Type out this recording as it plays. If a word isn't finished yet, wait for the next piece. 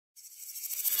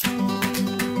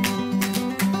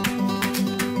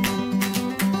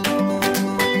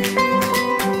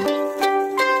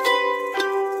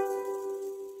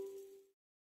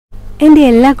എൻ്റെ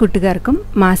എല്ലാ കൂട്ടുകാർക്കും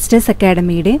മാസ്റ്റേഴ്സ്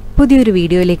അക്കാഡമിയുടെ പുതിയൊരു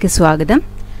വീഡിയോയിലേക്ക് സ്വാഗതം.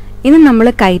 ഇന്ന് നമ്മൾ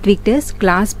കൈറ്റ് വിക്ടേഴ്സ്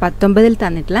ക്ലാസ് 19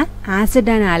 തന്നിട്ടുള്ള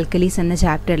ആസിഡ് ആൻഡ് ആൽക്കലീസ് എന്ന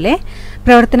ചാപ്റ്ററിലെ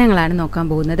പ്രവർത്തനങ്ങളാണ് നോക്കാൻ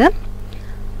പോകുന്നത്.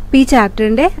 അപ്പോൾ ഈ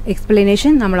ചാപ്റ്ററിൻ്റെ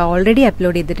എക്സ്പ്ലനേഷൻ നമ്മൾ ഓൾറെഡി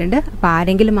അപ്ലോഡ് ചെയ്തിട്ടുണ്ട്. അപ്പോൾ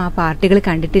ആരെങ്കിലും ആ പാർട്ടുകൾ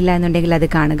കണ്ടിട്ടില്ല എന്നുണ്ടെങ്കിൽ അത്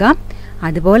കാണുക.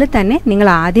 അതുപോലെ തന്നെ നിങ്ങൾ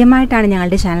ആദ്യമായിട്ടാണ്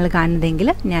ഞങ്ങളുടെ ചാനൽ കാണുന്നതെങ്കിൽ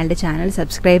ഞങ്ങളുടെ ചാനൽ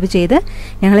സബ്സ്ക്രൈബ് ചെയ്ത്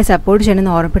ഞങ്ങളെ സപ്പോർട്ട്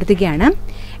ചെയ്യണമെന്ന് ഓർമ്മപ്പെടുത്തുകയാണ്.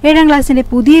 7ാം ക്ലാസ്സിൻ്റെ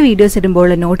പുതിയ വീഡിയോസ് ഇടുമ്പോൾ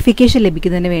നോട്ടിഫിക്കേഷൻ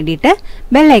ലഭിക്കുന്നതിന് വേണ്ടിയിട്ട്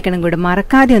ബെല്ലൈക്കണും കൂടെ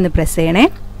മറക്കാതെ ഒന്ന് പ്രസ് ചെയ്യണേ.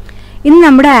 ഇന്ന്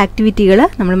നമ്മുടെ ആക്ടിവിറ്റികൾ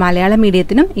നമ്മൾ മലയാളം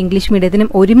മീഡിയത്തിനും ഇംഗ്ലീഷ് മീഡിയത്തിനും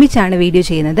ഒരുമിച്ചാണ് വീഡിയോ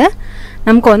ചെയ്യുന്നത്.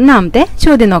 നമുക്ക് ഒന്നാമത്തെ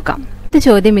ചോദ്യം നോക്കാം. അടുത്ത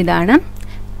ചോദ്യം ഇതാണ്: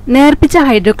 നേർപ്പിച്ച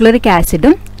ഹൈഡ്രോക്ലോറിക്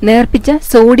ആസിഡും നേർപ്പിച്ച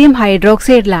സോഡിയം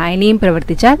ഹൈഡ്രോക്സൈഡ് ലായനിയും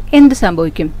പ്രവർത്തിച്ചാൽ എന്ത്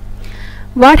സംഭവിക്കും?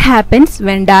 What happens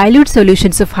when dilute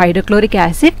solutions of hydrochloric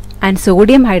acid and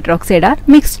sodium hydroxide are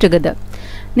mixed together?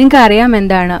 നിങ്ങൾക്ക് അറിയാം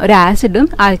എന്താണ് ഒരു ആസിഡും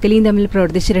ആൽക്കലിയും തമ്മിൽ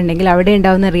പ്രവർത്തിച്ചിട്ടുണ്ടെങ്കിൽ അവിടെ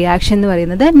ഉണ്ടാകുന്ന റിയാക്ഷൻ എന്ന്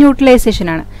പറയുന്നത് ന്യൂട്രലൈസേഷൻ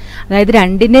ആണ്. അതായത്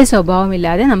രണ്ടിൻ്റെ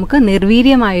സ്വഭാവമില്ലാതെ നമുക്ക്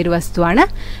നിർവീര്യമായൊരു വസ്തുവാണ്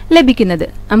ലഭിക്കുന്നത്.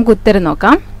 നമുക്ക് ഉത്തരം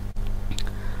നോക്കാം.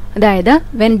 അതായത്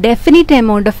when definite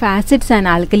amount of acids and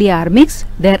alkali are mixed,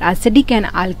 their acidic and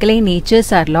alkaline natures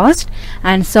are lost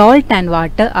and salt and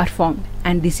water are formed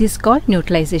and this is called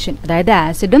neutralization. അതായത്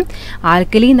ആസിഡും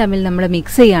ആൽക്കലിയും തമ്മിൽ നമ്മൾ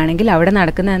മിക്സ് ചെയ്യുകയാണെങ്കിൽ അവിടെ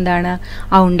നടക്കുന്ന എന്താണ്,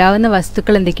 ആ ഉണ്ടാകുന്ന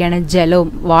വസ്തുക്കൾ എന്തൊക്കെയാണ്? ജലവും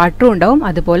വാട്ടറും ഉണ്ടാവും,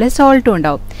 അതുപോലെ സോൾട്ടും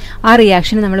ഉണ്ടാവും. ആ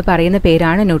റിയാക്ഷന് നമ്മൾ പറയുന്ന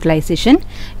പേരാണ് ന്യൂട്രലൈസേഷൻ.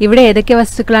 ഇവിടെ ഏതൊക്കെ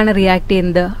വസ്തുക്കളാണ് റിയാക്ട്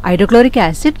ചെയ്യുന്നത്? Hydrochloric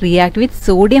acid react with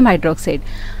sodium hydroxide.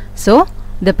 So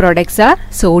the products are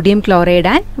sodium chloride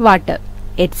and water.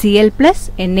 HCl plus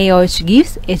NaOH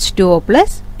gives H2O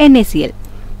plus NaCl.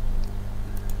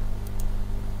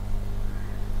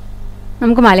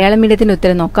 നമുക്ക് മലയാളം മീഡിയത്തിന്റെ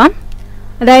ഉത്തരം നോക്കാം.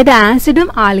 അതായത് ആസിഡും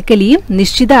ആൽക്കലിയും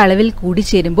നിശ്ചിത അളവിൽ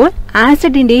കൂടിച്ചേരുമ്പോൾ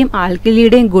ആസിഡിന്റെയും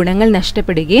ആൽക്കലിയുടെയും ഗുണങ്ങൾ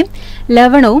നഷ്ടപ്പെടുകയും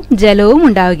ലവണവും ജലവും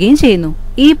ഉണ്ടാവുകയും ചെയ്യുന്നു.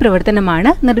 ഈ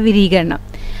പ്രവർത്തനമാണ് നിർവിരീകരണം.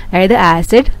 അതായത്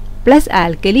ആസിഡ് പ്ലസ്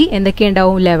ആൽക്കലി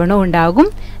എന്തൊക്കെയുണ്ടാവും? ലവണവും ഉണ്ടാകും,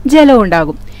 ജലവും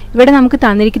ഉണ്ടാകും. ഇവിടെ നമുക്ക്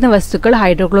തന്നിരിക്കുന്ന വസ്തുക്കൾ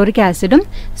ഹൈഡ്രോക്ലോറിക് ആസിഡും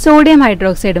സോഡിയം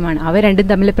ഹൈഡ്രോക്സൈഡുമാണ്. അവ രണ്ടും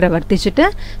തമ്മിൽ പ്രവർത്തിച്ചിട്ട്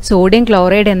സോഡിയം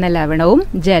ക്ലോറൈഡ് എന്ന ലവണവും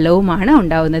ജലവുമാണ്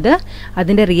ഉണ്ടാവുന്നത്.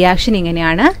 അതിന്റെ റിയാക്ഷൻ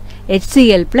ഇങ്ങനെയാണ്: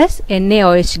 HCl plus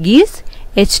NaOH gives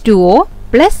H2O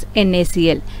plus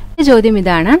NaCl. ചോദ്യം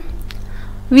ഇതാണ്: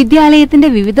 വിദ്യാലയത്തിന്റെ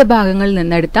വിവിധ ഭാഗങ്ങളിൽ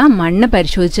നിന്നെടുത്ത മണ്ണ്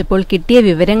പരിശോധിച്ചപ്പോൾ കിട്ടിയ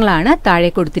വിവരങ്ങളാണ് താഴെ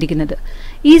കൊടുത്തിരിക്കുന്നത്.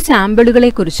 ഈ സാമ്പിളുകളെ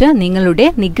കുറിച്ച് നിങ്ങളുടെ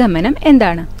നിഗമനം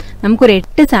എന്താണ്? നമുക്കൊരു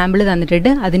 8 സാമ്പിൾ തന്നിട്ടുണ്ട്.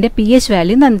 അതിന്റെ pH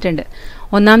വാല്യൂ തന്നിട്ടുണ്ട്.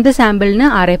 ഒന്നാമത്തെ സാമ്പിളിന്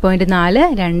 6.4,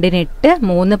 2-ന് 8,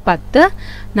 3 10,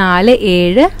 4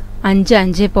 7,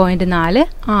 5 5.4,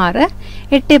 6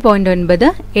 8.9,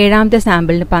 7ാമത്തെ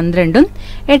സാമ്പിളിന് 12ഉം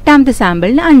 8ാമത്തെ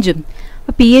സാമ്പിളിന് 5ഉം.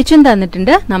 pHും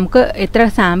തന്നിട്ടുണ്ട്. നമുക്ക് എത്ര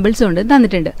സാമ്പിൾസ് ഉണ്ട്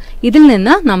തന്നിട്ടുണ്ട്. ഇതിൽ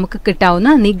നിന്ന് നമുക്ക് കിട്ടാവുന്ന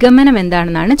നിഗമനം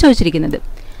എന്താണെന്നാണ് ചോദിച്ചിരിക്കുന്നത്.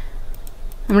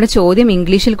 നമ്മുടെ ചോദ്യം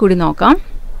ഇംഗ്ലീഷിൽ കൂടി നോക്കാം.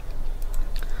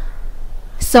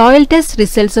 Soil test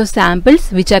results of samples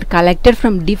which are collected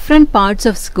from different parts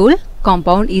of school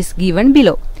compound is given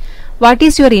below. What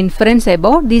is your inference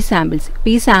about these samples?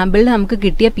 ഈ സാമ്പിളിൽ നമുക്ക്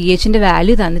കിട്ടിയ pHന്റെ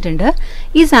വാല്യൂ തന്നിട്ടുണ്ട്.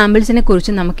 ഈ സാമ്പിൾസിനെ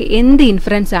കുറിച്ച് നമുക്ക് എന്ത്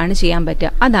ഇൻഫറൻസ് ആണ് ചെയ്യാൻ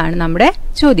പറ്റുക? അതാണ് നമ്മുടെ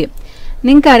ചോദ്യം.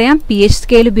 നിങ്ങൾക്കറിയാം pH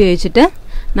സ്കെയിൽ ഉപയോഗിച്ചിട്ട്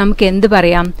നമുക്ക് എന്ത്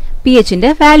പറയാം? pHന്റെ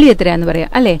വാല്യൂ എത്രയാണെന്ന് പറയാം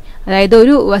അല്ലേ? അതായത്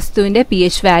ഒരു വസ്തുവിന്റെ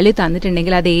pH വാല്യൂ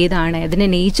തന്നിട്ടുണ്ടെങ്കിൽ അത് ഏതാണ്, അതിന്റെ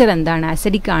നേച്ചർ എന്താണ്,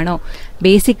 അസിഡിക് ആണോ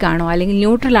ബേസിക് ആണോ അല്ലെങ്കിൽ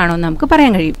ന്യൂട്രൽ ആണോ എന്ന് നമുക്ക്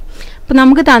പറയാൻ കഴിയും. അപ്പോൾ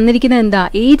നമുക്ക് തന്നിരിക്കുന്നത് എന്താ?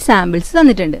 8 സാമ്പിൾസ്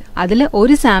തന്നിട്ടുണ്ട്. അതിൽ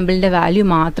ഒരു സാമ്പിളിന്റെ വാല്യൂ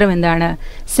മാത്രം എന്താണ്?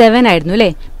 7 ആയിരുന്നു അല്ലേ?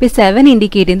 ഇപ്പോൾ 7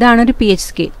 ഇൻഡിക്കേറ്റ് ചെയ്യുന്നത് ഇതാണ് ഒരു pH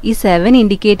സ്കെയിൽ. ഈ 7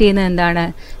 ഇൻഡിക്കേറ്റ് ചെയ്യുന്നത് എന്താണ്?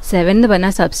 7 എന്ന്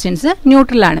പറഞ്ഞാൽ സബ്സ്റ്റൻസ്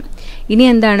ന്യൂട്രൽ ആണ്. ഇനി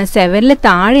എന്താണ്? 7ൽ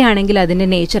താഴെയാണെങ്കിൽ അതിന്റെ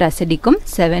നേച്ചർ അസിഡിക്കും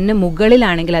 7ന്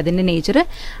മുകളിലാണെങ്കിൽ അതിന്റെ നേച്ചർ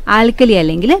ആൽക്കലി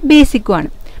അല്ലെങ്കിൽ ബേസിക്കും ആണ്.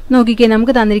 നോക്കിക്കേ,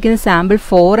 നമുക്ക് തന്നിരിക്കുന്ന സാമ്പിൾ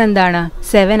 4 എന്താണ്?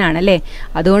 7 ആണ് അല്ലേ?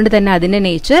 അതുകൊണ്ട് തന്നെ അതിന്റെ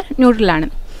നേച്ചർ ന്യൂട്രൽ ആണ്.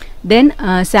 ദെൻ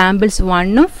സാമ്പിൾസ്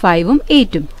 1ഉം 5ഉം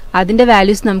 8ഉം അതിന്റെ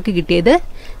വാല്യൂസ് നമുക്ക് കിട്ടിയത്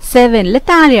 7ൽ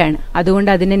താഴെയാണ്. അതുകൊണ്ട്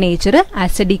അതിന്റെ നേച്ചർ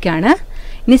അസിഡിക് ആണ്.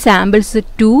 ഇനി സാമ്പിൾസ്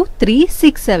 2, 3,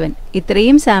 6, 7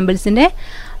 ഇത്രയും സാമ്പിൾസിന്റെ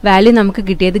വാല്യൂ നമുക്ക്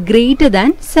കിട്ടിയത് ഗ്രേറ്റർ ദാൻ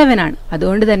 7 ആണ്.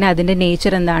 അതുകൊണ്ട് തന്നെ അതിന്റെ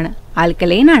നേച്ചർ എന്താണ്?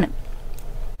 ആൽക്കലൈൻ ആണ്.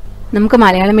 നമുക്ക്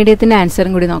മലയാളം മീഡിയത്തിന്റെ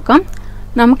ആൻസറും കൂടി നോക്കാം.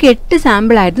 നമുക്ക് 8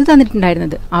 സാമ്പിൾ ആയിരുന്നു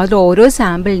തന്നിട്ടുണ്ടായിരുന്നത്. അതിൽ ഓരോ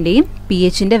സാമ്പിളിന്റെയും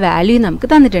pHന്റെ വാല്യൂ നമുക്ക്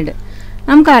തന്നിട്ടുണ്ട്.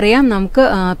 നമുക്കറിയാം നമുക്ക്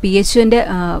pHന്റെ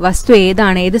വസ്തു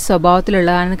ഏതാണ്, ഏത്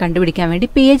സ്വഭാവത്തിലുള്ളതാണെന്ന് കണ്ടുപിടിക്കാൻ വേണ്ടി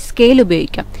pH സ്കെയിൽ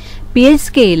ഉപയോഗിക്കാം. pH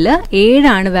സ്കെയിലിൽ 7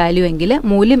 ആണ് വാല്യൂ എങ്കിൽ,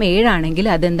 മൂല്യം 7 ആണെങ്കിൽ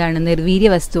അതെന്താണ്? നിർവീര്യ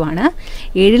വസ്തുവാണ്.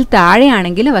 7ൽ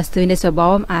താഴെയാണെങ്കിൽ വസ്തുവിന്റെ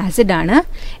സ്വഭാവം ആസിഡ് ആണ്.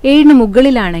 7ന്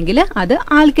മുകളിലാണെങ്കിൽ അത്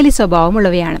ആൽക്കലി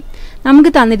സ്വഭാവമുള്ളവയാണ്.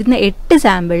 നമുക്ക് തന്നിരുന്ന 8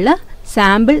 സാമ്പിളിൽ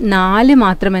സാമ്പിൾ 4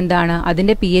 മാത്രം എന്താണ്?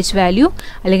 അതിന്റെ pH വാല്യൂ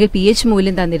അല്ലെങ്കിൽ pH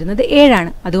മൂല്യം തന്നിരുന്നത് 7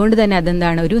 ആണ്. അതുകൊണ്ട് തന്നെ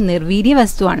അതെന്താണ്? ഒരു നിർവീര്യ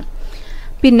വസ്തുവാണ്.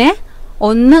 പിന്നെ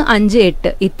 1, 5, 8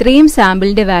 ഇത്രയും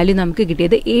സാമ്പിളിന്റെ വാല്യൂ നമുക്ക്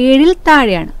കിട്ടിയത് 7ൽ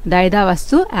താഴെയാണ്. അതായത് ആ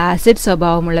വസ്തു ആസിഡ്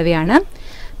സ്വഭാവമുള്ളവയാണ്.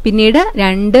 പിന്നീട്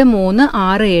 2, 3,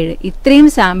 6, 7 ഇത്രയും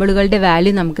സാമ്പിളുകളുടെ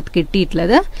വാല്യൂ നമുക്ക്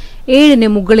കിട്ടിയിട്ടുള്ളത് 7ന്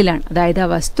മുകളിലാണ്. അതായത് ആ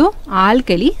വസ്തു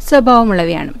ആൽക്കലി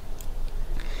സ്വഭാവമുള്ളവയാണ്.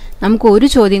 നമുക്ക് ഒരു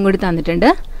ചോദ്യം കൂടി തന്നിട്ടുണ്ട്.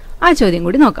 ആ ചോദ്യം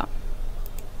കൂടി നോക്കാം.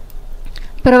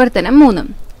 പ്രവർത്തനം 3.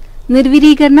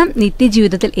 നിർവിരീകരണം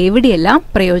നിത്യജീവിതത്തിൽ എവിടെയെല്ലാം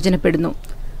പ്രയോജനപ്പെടുന്നു?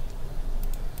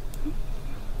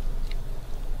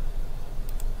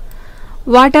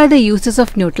 What are the uses of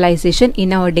neutralization in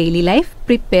our daily life?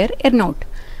 Prepare a note.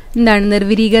 എന്താണ്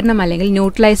നിർവിരീകരണം അല്ലെങ്കിൽ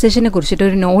ന്യൂട്രലൈസേഷനെ കുറിച്ചിട്ട്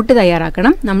ഒരു നോട്ട്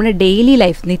തയ്യാറാക്കണം. നമ്മുടെ ഡെയിലി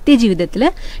ലൈഫ് നിത്യജീവിതത്തിൽ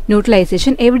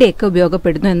ന്യൂട്രലൈസേഷൻ എവിടെയൊക്കെ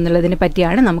ഉപയോഗപ്പെടുന്നു എന്നുള്ളതിനെ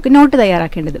പറ്റിയാണ് നമുക്ക് നോട്ട്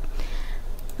തയ്യാറാക്കേണ്ടത്.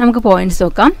 നമുക്ക് പോയിന്റ്സ്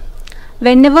നോക്കാം.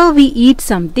 Whenever we eat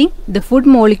something, the food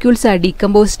molecules are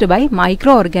decomposed by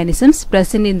microorganisms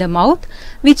present in the mouth,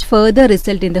 which further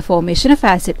result in the formation of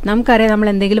acid. നമുക്കറിയാം, നമ്മൾ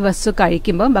എന്തെങ്കിലും വസ്തു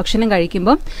കഴിക്കുമ്പോൾ, ഭക്ഷണം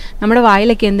കഴിക്കുമ്പോൾ നമ്മുടെ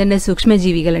വായിലൊക്കെ എന്തിൻ്റെ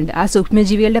സൂക്ഷ്മജീവികളുണ്ട്. ആ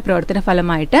സൂക്ഷ്മജീവികളുടെ പ്രവർത്തന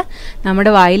ഫലമായിട്ട്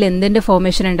നമ്മുടെ വായിൽ എന്തിൻ്റെ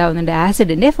ഫോർമേഷൻ ഉണ്ടാവുന്നുണ്ട്?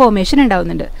 ആസിഡിൻ്റെ ഫോർമേഷൻ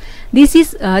ഉണ്ടാവുന്നുണ്ട്.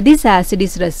 This acid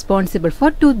is responsible for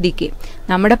tooth decay.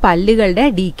 നമ്മുടെ പല്ലുകളുടെ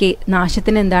ഡീകേ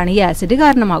നാശത്തിന് എന്താണ് ഈ ആസിഡ്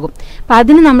കാരണമാകും. അപ്പം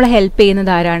അതിന് നമ്മളെ ഹെൽപ്പ്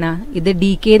ചെയ്യുന്നത് ആരാണ്? ഇത്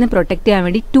ഡീക്കേന്ന് പ്രൊട്ടക്ട് ചെയ്യാൻ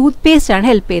വേണ്ടി ടൂത്ത് പേസ്റ്റ് ആണ്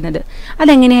ഹെൽപ്പ് ചെയ്യുന്നത്.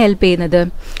 അതെങ്ങനെയാണ് ഹെൽപ്പ് ചെയ്യുന്നത്?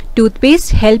 Tooth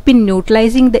paste help in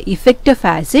neutralising the effect of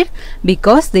acid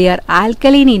because they are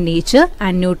alkaline in nature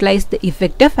and neutralise the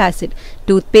effect of acid.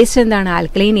 Tooth paste എന്താണ്?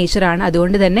 ആൽക്കലൈൻ നേച്ചർ ആണ്.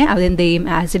 അതുകൊണ്ട് തന്നെ അതെന്ത് ചെയ്യും?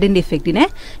 ആസിഡിന്റെ ഇഫക്റ്റിനെ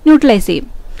ന്യൂട്രലൈസ് ചെയ്യും.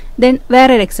 ദെൻ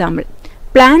വേറൊരു example.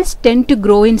 Plants tend to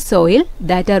grow in soil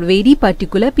that are very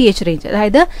particular pH range.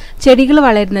 അതായത് ചെടികൾ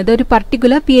വളരുന്നത് ഒരു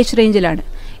പർട്ടിക്കുലർ pH റേഞ്ചിലാണ്.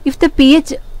 If the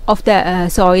pH of the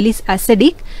soil is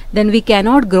acidic, then we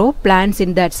cannot grow plants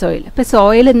in that soil. അപ്പോൾ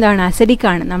soil എന്താണ്? Acidic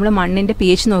ആണ്. നമ്മൾ മണ്ണിന്റെ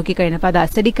pH നോക്കിക്കഴിഞ്ഞാൽ അപ്പോൾ അത്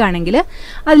അസിഡിക് ആണെങ്കിൽ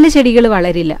അതിൽ ചെടികൾ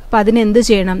വളരില്ല. അപ്പോൾ അതിനെന്ത്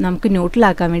ചെയ്യണം? നമുക്ക് ന്യൂട്രൽ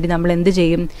ആക്കാൻ വേണ്ടി നമ്മൾ എന്ത്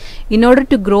ചെയ്യും? In order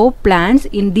to grow plants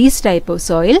in this type of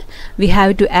soil, we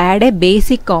have to add a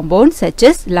basic compound such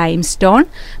as limestone,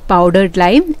 powdered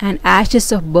lime and ashes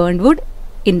of burned wood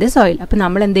in the soil. അപ്പോൾ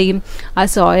നമ്മൾ എന്ത് ചെയ്യും? ആ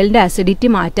സോയിലിന്റെ അസിഡിറ്റി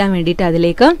മാറ്റാൻ വേണ്ടിയിട്ട്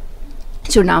അതിലേക്ക്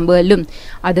ചുണ്ണാമ്പുകല്ലും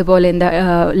അതുപോലെ എന്താ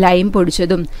ലൈം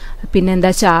പൊടിച്ചതും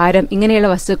പിന്നെന്താ ചാരം ഇങ്ങനെയുള്ള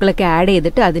വസ്തുക്കളൊക്കെ ആഡ്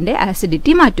ചെയ്തിട്ട് അതിൻ്റെ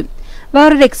ആസിഡിറ്റി മാറ്റും.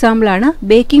 വേറൊരു എക്സാമ്പിളാണ്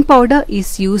baking powder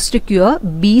is use to cure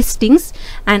B stings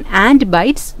and and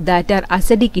bytes that are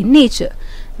acidic in nature.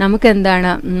 നമുക്ക്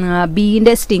എന്താണ്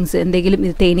ബീൻ്റെ സ്റ്റിങ്സ്, എന്തെങ്കിലും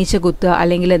തേനീച്ച കുത്തുക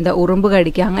അല്ലെങ്കിൽ എന്താ ഉറുമ്പ്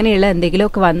കടിക്കുക അങ്ങനെയുള്ള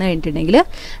എന്തെങ്കിലുമൊക്കെ വന്നു കഴിഞ്ഞിട്ടുണ്ടെങ്കിൽ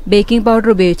ബേക്കിംഗ് പൗഡർ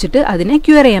ഉപയോഗിച്ചിട്ട് അതിനെ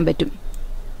ക്യൂർ ചെയ്യാൻ പറ്റും.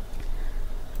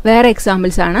 വേറെ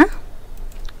എക്സാമ്പിൾസ് ആണ്.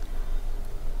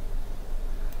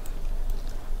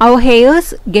 Our hairs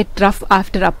get rough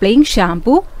after applying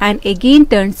shampoo and again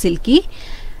turn silky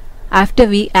after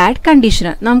we add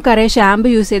conditioner. നമുക്കറിയാം ഷാമ്പു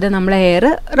യൂസ് ചെയ്താൽ നമ്മളെ ഹെയർ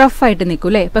റഫായിട്ട് നിൽക്കും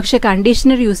അല്ലേ? പക്ഷെ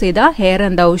കണ്ടീഷണർ യൂസ് ചെയ്താൽ ഹെയർ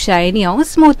എന്താവും? ഷൈനി ആവും,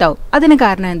 സ്മൂത്ത് ആവും. അതിന്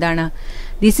കാരണം എന്താണ്?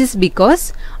 This is because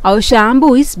our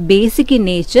shampoo is basic in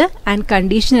nature and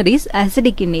conditioner is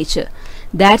acidic in nature.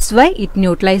 That's why it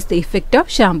neutralizes the effect of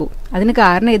shampoo. അതിന്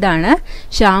കാരണം ഇതാണ്.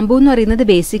 ഷാമ്പൂ എന്ന് പറയുന്നത്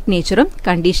ബേസിക് നേച്ചറും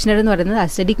കണ്ടീഷണർ എന്ന് പറയുന്നത്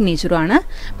അസിഡിക് നേച്ചറും ആണ്.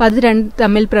 അപ്പോൾ അത് രണ്ടും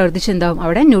തമ്മിൽ പ്രവർത്തിച്ച് എന്താവും?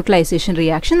 അവിടെ ന്യൂട്രലൈസേഷൻ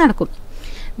റിയാക്ഷൻ നടക്കും.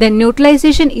 Then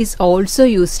neutralization is also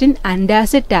used in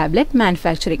antacid tablet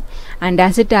manufacturing.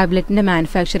 Antacid ടാബ്ലറ്റിന്റെ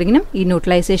മാനുഫാക്ചറിങ്ങിനും ഈ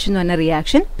ന്യൂട്രലൈസേഷൻ എന്ന് പറഞ്ഞ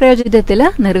റിയാക്ഷൻ പ്രയോജനത്തിൽ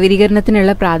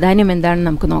നിർവിരീകരണത്തിനുള്ള പ്രാധാന്യം എന്താണെന്ന്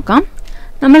നമുക്ക് നോക്കാം.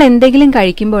 നമ്മൾ എന്തെങ്കിലും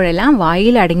കഴിക്കുമ്പോഴെല്ലാം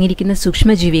വായിൽ അടങ്ങിയിരിക്കുന്ന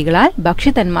സൂക്ഷ്മജീവികളാൽ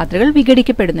ഭക്ഷ്യതന്മാത്രകൾ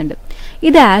വിഘടിക്കപ്പെടുന്നുണ്ട്.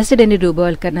 ഇത് ആസിഡിന്റെ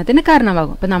രൂപവൽക്കരണത്തിന്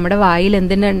കാരണമാകും. അപ്പം നമ്മുടെ വായിൽ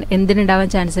എന്തിനുണ്ടാവാൻ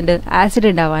ചാൻസ് ഉണ്ട്? ആസിഡ്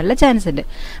ഉണ്ടാവാനുള്ള ചാൻസ് ഉണ്ട്.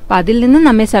 അപ്പം അതിൽ നിന്ന്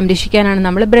നമ്മെ സംരക്ഷിക്കാനാണ്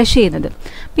നമ്മൾ ബ്രഷ് ചെയ്യുന്നത്.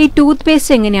 അപ്പം ഈ ടൂത്ത്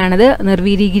പേസ്റ്റ് എങ്ങനെയാണത്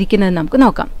നിർവീരീകരിക്കുന്നത് നമുക്ക്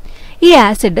നോക്കാം. ഈ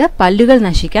ആസിഡ് പല്ലുകൾ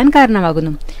നശിക്കാൻ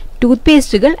കാരണമാകുന്നു. ടൂത്ത്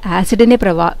പേസ്റ്റുകൾ ആസിഡിന്റെ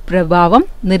പ്രഭാവം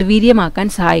നിർവീര്യമാക്കാൻ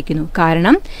സഹായിക്കുന്നു.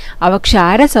 കാരണം അവ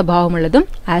ക്ഷാര സ്വഭാവമുള്ളതും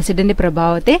ആസിഡിന്റെ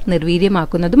പ്രഭാവത്തെ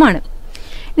നിർവീര്യമാക്കുന്നതുമാണ്.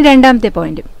 രണ്ടാമത്തെ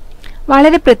പോയിന്റ്.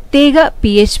 വളരെ പ്രത്യേക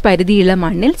pH പരിധിയുള്ള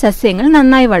മണ്ണിൽ സസ്യങ്ങൾ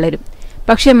നന്നായി വളരും.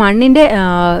 പക്ഷെ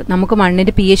നമുക്ക്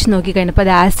മണ്ണിന്റെ pH നോക്കിക്കഴിഞ്ഞപ്പോൾ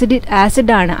അത്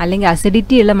ആസിഡ് ആണ് അല്ലെങ്കിൽ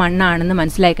അസിഡിറ്റി ഉള്ള മണ്ണാണെന്ന്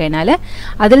മനസ്സിലായി കഴിഞ്ഞാൽ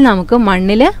അതിൽ നമുക്ക്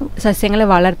മണ്ണിൽ സസ്യങ്ങളെ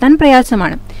വളർത്താൻ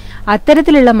പ്രയാസമാണ്.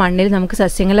 അത്തരത്തിലുള്ള മണ്ണിൽ നമുക്ക്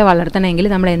സസ്യങ്ങളെ വളർത്തണമെങ്കിൽ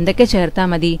നമ്മൾ എന്തൊക്കെ ചേർത്താൽ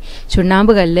മതി?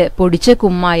 ചുണ്ണാമ്പ് കല്ല്, പൊടിച്ച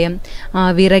കുമ്മായം,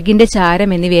 വിറകിന്റെ ചാരം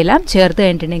എന്നിവയെല്ലാം ചേർത്ത്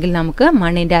കഴിഞ്ഞിട്ടുണ്ടെങ്കിൽ നമുക്ക്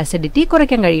മണ്ണിന്റെ അസിഡിറ്റി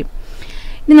കുറയ്ക്കാൻ കഴിയും.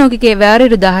 ഇനി നോക്കിക്കേ,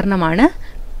 വേറൊരു ഉദാഹരണമാണ്.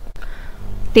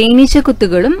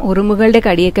 തേനീച്ചക്കുത്തുകളും ഉറുമ്പുകളുടെ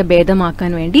കടിയൊക്കെ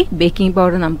ഭേദമാക്കാൻ വേണ്ടി ബേക്കിംഗ്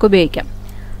പൗഡർ നമുക്ക് ഉപയോഗിക്കാം.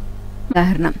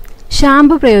 ഉദാഹരണം,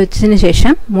 ഷാമ്പു പ്രയോഗിച്ചതിന്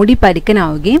ശേഷം മുടി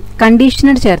പരുക്കനാവുകയും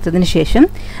കണ്ടീഷണർ ചേർത്തതിന് ശേഷം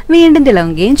വീണ്ടും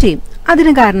തിളങ്ങുകയും ചെയ്യും.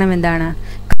 അതിന് കാരണം എന്താണ്?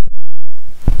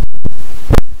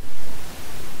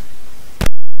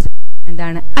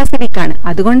 അസിഡിക് ആണ്.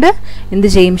 അതുകൊണ്ട് എന്ത്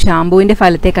ചെയ്യും? ഷാമ്പുവിന്റെ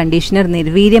ഫലത്തെ കണ്ടീഷണർ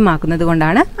നിർവീര്യമാക്കുന്നത്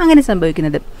കൊണ്ടാണ് അങ്ങനെ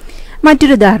സംഭവിക്കുന്നത്.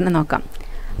 മറ്റൊരു ഉദാഹരണം നോക്കാം.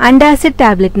 അന്റാസിഡ്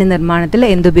ടാബ്ലറ്റിന്റെ നിർമ്മാണത്തിൽ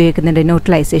എന്ത് ഉപയോഗിക്കുന്നുണ്ട്?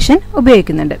 ന്യൂട്രലൈസേഷൻ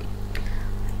ഉപയോഗിക്കുന്നുണ്ട്.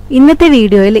 ഇന്നത്തെ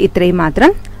വീഡിയോയിൽ ഇത്രയും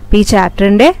മാത്രം. ഈ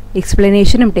ചാപ്റ്ററിൻ്റെ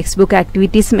എക്സ്പ്ലനേഷനും ടെക്സ്റ്റ് ബുക്ക്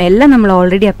ആക്ടിവിറ്റീസും എല്ലാം നമ്മൾ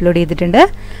ഓൾറെഡി അപ്ലോഡ് ചെയ്തിട്ടുണ്ട്.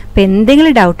 അപ്പോൾ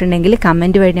എന്തെങ്കിലും ഡൗട്ട് ഉണ്ടെങ്കിൽ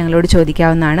കമൻറ്റ് വഴി ഞങ്ങളോട്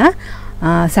ചോദിക്കാവുന്നതാണ്.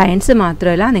 സയൻസ്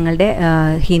മാത്രമല്ല, നിങ്ങളുടെ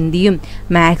ഹിന്ദിയും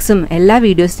മാത്സും എല്ലാ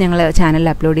വീഡിയോസും ഞങ്ങൾ ചാനലിൽ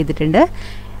അപ്ലോഡ് ചെയ്തിട്ടുണ്ട്.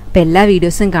 അപ്പോൾ എല്ലാ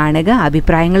വീഡിയോസും കാണുക,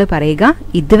 അഭിപ്രായങ്ങൾ പറയുക.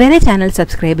 ഇതുവരെ ചാനൽ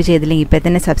സബ്സ്ക്രൈബ് ചെയ്തില്ലെങ്കിൽ ഇപ്പോൾ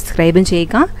തന്നെ സബ്സ്ക്രൈബും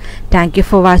ചെയ്യുക. Thank you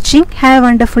for watching. Have A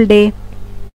wonderful day.